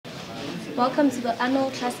Welcome to the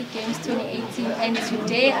Arnold Classic Games 2018, and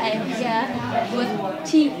today I am here with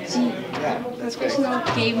TG, professional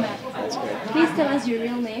gamer. That's great. Please tell us your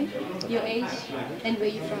real name, your age, and where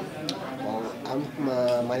you're from.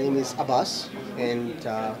 Well, my name is Abbas, and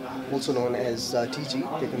also known as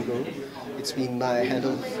TG, Taken Go. It's been my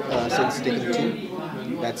handle since Taken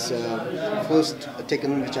 2. That's first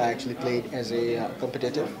Taken which I actually played as a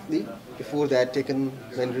competitively. Before that, Taken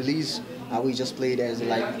when released, we just played as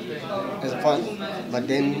a fun. But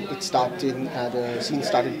then it started, the scene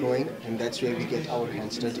started growing, and that's where we get our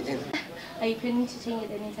hands dirty in. Are you planning to change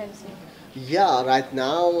it anytime soon? Yeah, right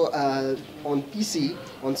now on PC,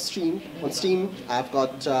 on Steam, I've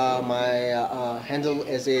got my handle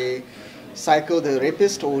as a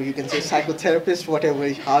psychotherapist, or you can say psychotherapist,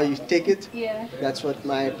 whatever how you take it. Yeah. That's what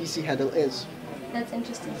my PC handle is. That's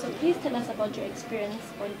interesting. So please tell us about your experience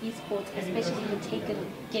on esports, especially the Taken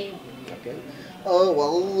game. Okay.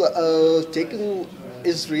 Taken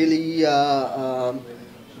is really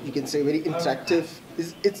you can say very interactive.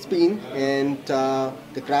 It's been, and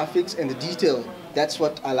the graphics and the detail. That's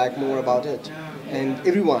what I like more about it, and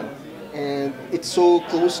everyone. And it's so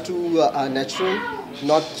close to natural.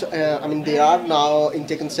 Not, I mean, there are now in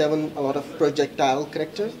Tekken 7 a lot of projectile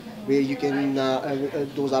characters where you can.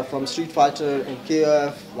 Those are from Street Fighter and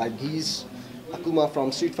KOF, like Geese, Akuma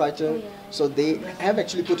from Street Fighter. So they have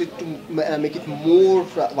actually put it to make it more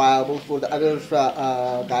viable for the other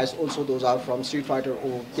guys. Also, those are from Street Fighter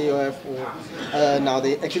or KOF, or now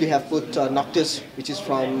they actually have put Noctis, which is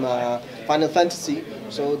from Final Fantasy.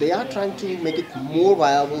 So they are trying to make it more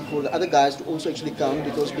viable for the other guys to also actually come,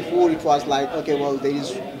 because before it was like, okay, well, there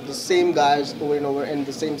is the same guys over and over and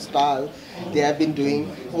the same style they have been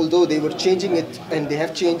doing, although they were changing it, and they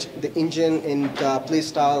have changed the engine and play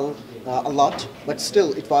style a lot, but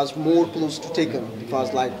still it was more close to Taken. It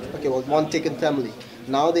was like, okay, well, one Taken family.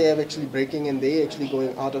 Now they are actually breaking, and they actually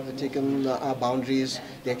going out of the Taken boundaries.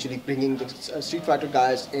 They're actually bringing the Street Fighter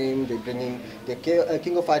guys in, they're bringing the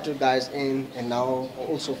King of Fighter guys in, and now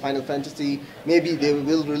also Final Fantasy. Maybe they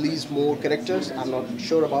will release more characters, I'm not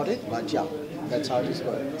sure about it, but yeah, that's how it is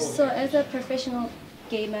going. So as a professional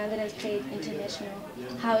gamer that has played international,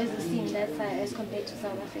 how is the scene that side as compared to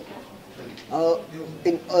South Africa?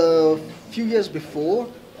 In a few years before,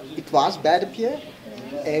 it was bad up here,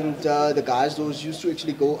 and the guys those used to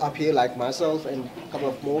actually go up here, like myself and a couple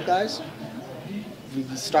of more guys, we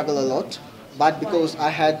struggle a lot. But because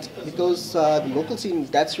the local scene,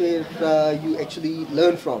 that's where you actually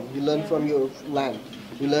learn from. You learn from your land.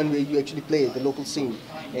 You learn where you actually play, the local scene,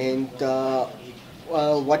 and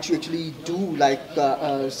what you actually do, like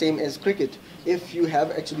same as cricket. If you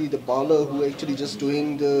have actually the bowler who actually just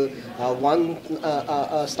doing the one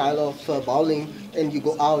style of bowling, and you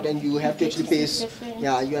go out and you have to actually face,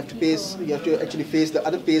 yeah, you have to actually face the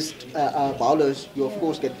other paced bowlers, you of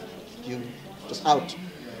course get you just out,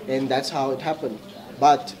 and that's how it happened.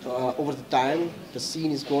 But over the time, the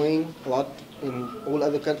scene is growing a lot in all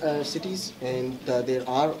other cities, and there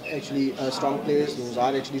are actually strong players who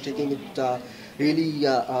are actually taking it really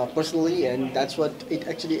personally, and that's what it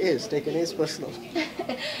actually is. Taken is personal.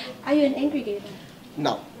 Are you an angry gamer?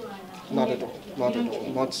 No, not at all. Not at all.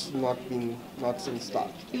 Not since start.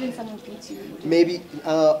 Even someone beats you? Maybe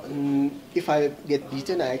if I get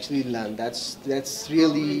beaten, I actually learn. That's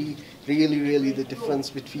really the difference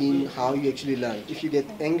between how you actually learn. If you get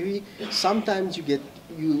angry, sometimes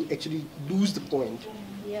you actually lose the point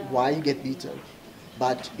why you get beaten.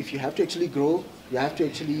 But if you have to actually grow, you have to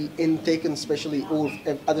actually, in Taken especially, or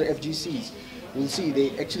other FGCs, you'll see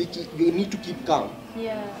they actually you need to keep calm.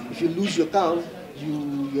 Yeah. If you lose your calm,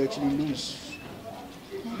 you actually lose.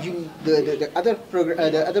 The other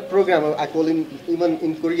programmer, I call him, even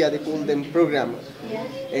in Korea they call them programmer. Yeah.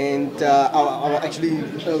 And I actually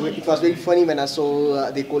it was very funny when I saw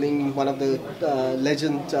they calling one of the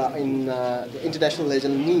legend in the international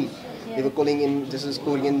legend me. They were calling him, this is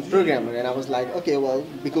Korean programmer, and I was like, okay, well,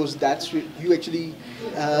 because that's you actually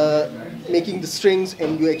making the strings,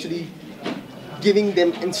 and you actually giving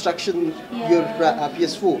them instruction your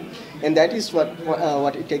PS4, and that is what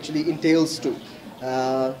it actually entails to.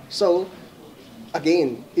 So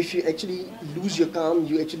again, if you actually lose your calm,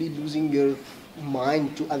 you actually losing your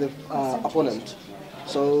mind to other opponent.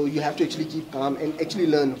 So you have to actually keep calm and actually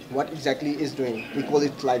learn what exactly is doing. We call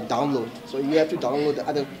it like download. So you have to download the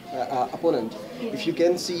other opponent. If you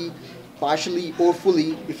can see partially or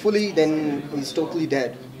fully, if fully, then he's totally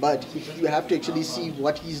dead. But if you have to actually see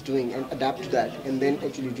what he's doing and adapt to that, and then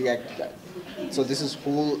actually react to that. So this is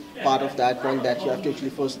whole part of that one, that you have to actually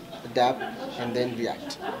first adapt and then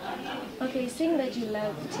react. Okay, seeing that you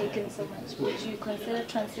love Taken so much, would you consider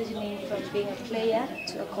transitioning from being a player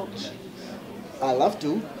to a coach? I love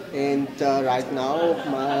to, and right now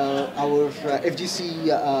our FGC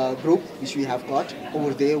group, which we have got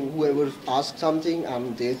over there, whoever asks something,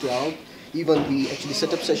 I'm there to help. Even we actually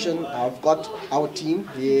set up session. I've got our team.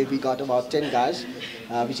 We got about 10 guys,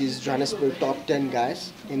 which is Johannesburg top 10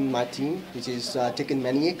 guys in my team, which is Taken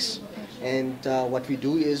Maniacs. And what we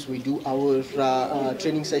do is we do our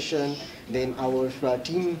training session, then our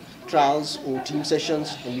team trials or team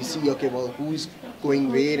sessions, and we see, okay, well, who's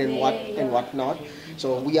going where and what not.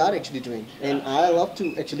 So we are actually doing, and I love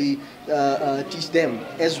to actually teach them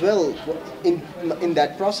as well. In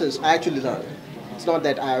that process, I actually learn. It's not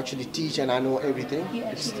that I actually teach and I know everything.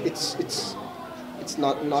 It's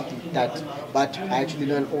not that, but I actually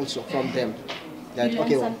learn also from them. That, you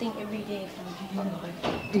learn something every day from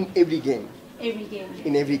in every game. Every game.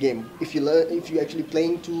 In every game, if you actually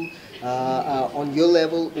playing to on your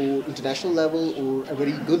level or international level or a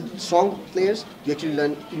very good strong players, you actually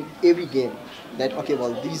learn in every game that, okay,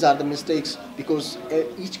 well, these are the mistakes, because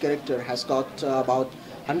each character has got about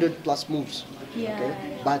 100 plus moves. Yeah.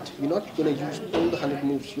 Okay, but you're not going to use all the 100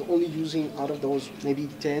 moves. You're only using out of those maybe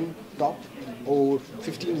 10 top or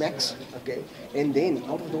 15 max. Okay, and then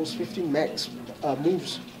out of those 15 max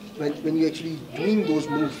moves, when you're actually doing those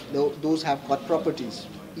moves, those have got properties.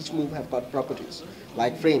 Each move have got properties,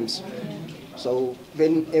 like frames. So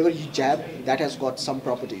whenever you jab, that has got some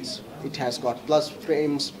properties. It has got plus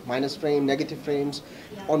frames, minus frame, negative frames,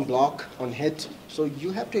 on block, on hit. So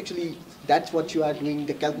you have to actually, that's what you are doing,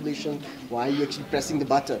 the calculation while you're actually pressing the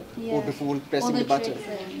button, or before pressing the button.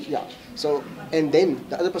 Yeah. So, and then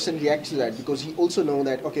the other person reacts to that, because he also know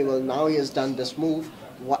that, okay, well, now he has done this move,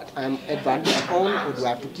 what I'm advantage on, or do I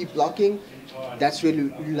have to keep blocking? That's where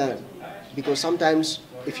you learn. Because sometimes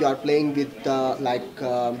if you are playing with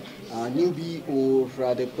newbie or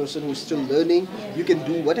the person who's still learning, you can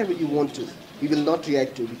do whatever you want to. He will not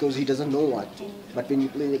react to, because he doesn't know what. But when you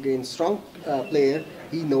play against strong player,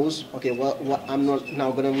 he knows, okay, well, I'm not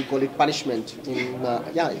now going to call it punishment.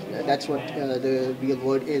 Yeah, that's what the real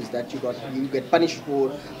word is, that you get punished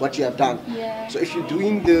for what you have done. Yeah. So if you're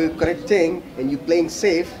doing the correct thing and you're playing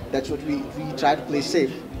safe, that's what we try to play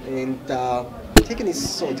safe. And Taken is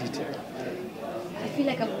so detailed. I feel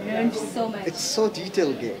like I've learned so much. It's so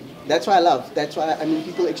detailed game. That's why I love. That's why, I mean,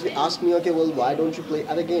 people actually ask me, okay, well, why don't you play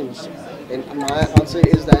other games? And my answer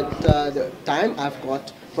is that the time I've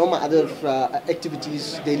got from my other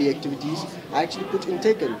activities, daily activities, I actually put in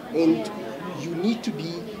Taken. And you need to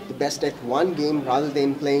be the best at one game rather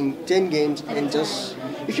than playing 10 games and just,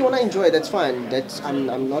 if you want to enjoy it, that's fine.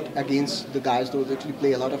 I'm not against the guys those actually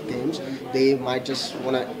play a lot of games. They might just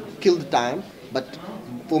want to kill the time, but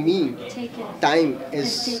for me, time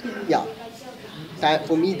is, yeah.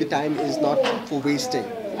 For me, the time is not for wasting.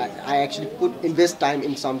 I actually invest time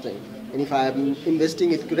in something, and if I'm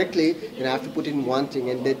investing it correctly, then I have to put in one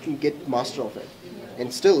thing and then get master of it.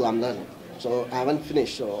 And still, I'm learning. So I haven't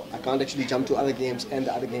finished, so I can't actually jump to other games and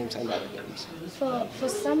the other games and the other games. For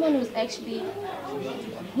someone who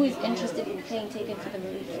is interested in playing Taken for the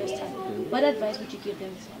very first time, what advice would you give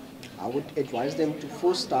them? I would advise them to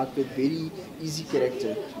first start with very easy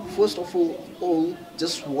character. First of all,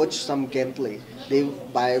 just watch some gameplay.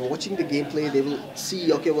 By watching the gameplay, they will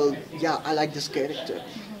see, okay, well, yeah, I like this character.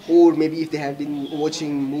 Or maybe if they have been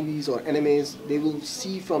watching movies or animes, they will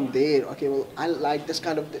see from there, okay, well, I like this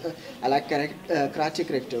kind of, I like karate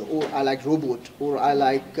character, or I like robot, or I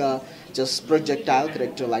like just projectile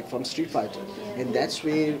character like from Street Fighter. And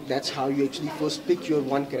that's how you actually first pick your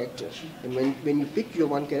one character. And when you pick your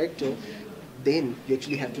one character, then you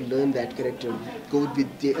actually have to learn that character, go with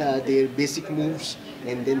their basic moves,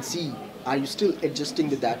 and then see, are you still adjusting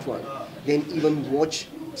with that one? Then even watch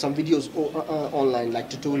some videos online, like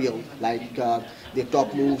tutorial, like their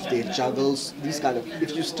top moves, their juggles, these kind of.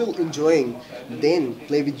 If you're still enjoying, then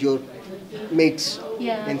play with your mates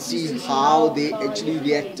and see how they actually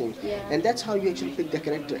reacting. And that's how you actually pick the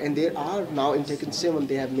character. And there are now in Tekken 7,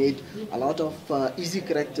 they have made a lot of easy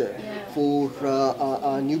character for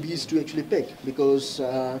newbies to actually pick, because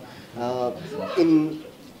in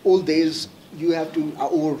old days you have to,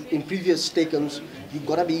 or in previous Tekkens, you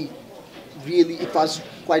gotta be really, it was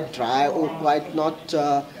quite dry or quite not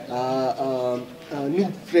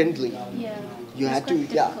noob friendly. You had to,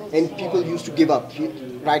 and people used to give up.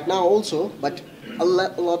 Right now also, but a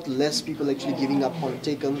lot less people actually giving up on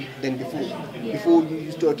Taken than before. Before you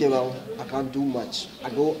used to, okay, well, I can't do much. I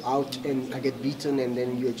go out and I get beaten, and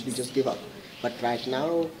then you actually just give up. But right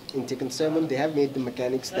now in Tekken 7, they have made the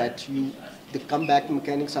mechanics that the comeback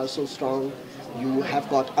mechanics are so strong. You have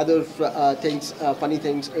got other things, funny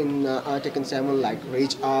things in Tekken 7 like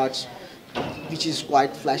Rage Arts, which is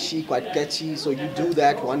quite flashy, quite catchy. So you do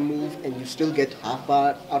that one move and you still get half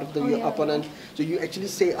bar out of the opponent. So you actually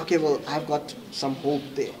say, okay, well, I've got some hope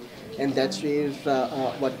there. And that's where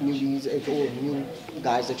what newbies or new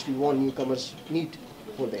guys actually want, newcomers need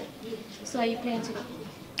for them. So are you playing today?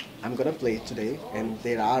 I'm gonna play today, and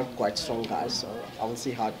there are quite strong guys, so I will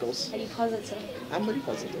see how it goes. Are you positive? I'm very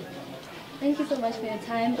positive. Thank you so much for your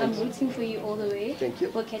time. I'm rooting for you all the way. Thank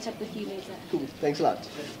you. We'll catch up with you later. Cool. Thanks a lot.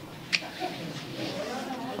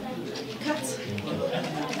 Cut.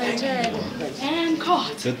 Enjoy. And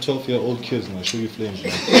cut. They're 12-year-old kids and I show you flames.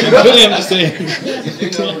 I'm just saying.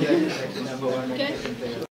 Okay.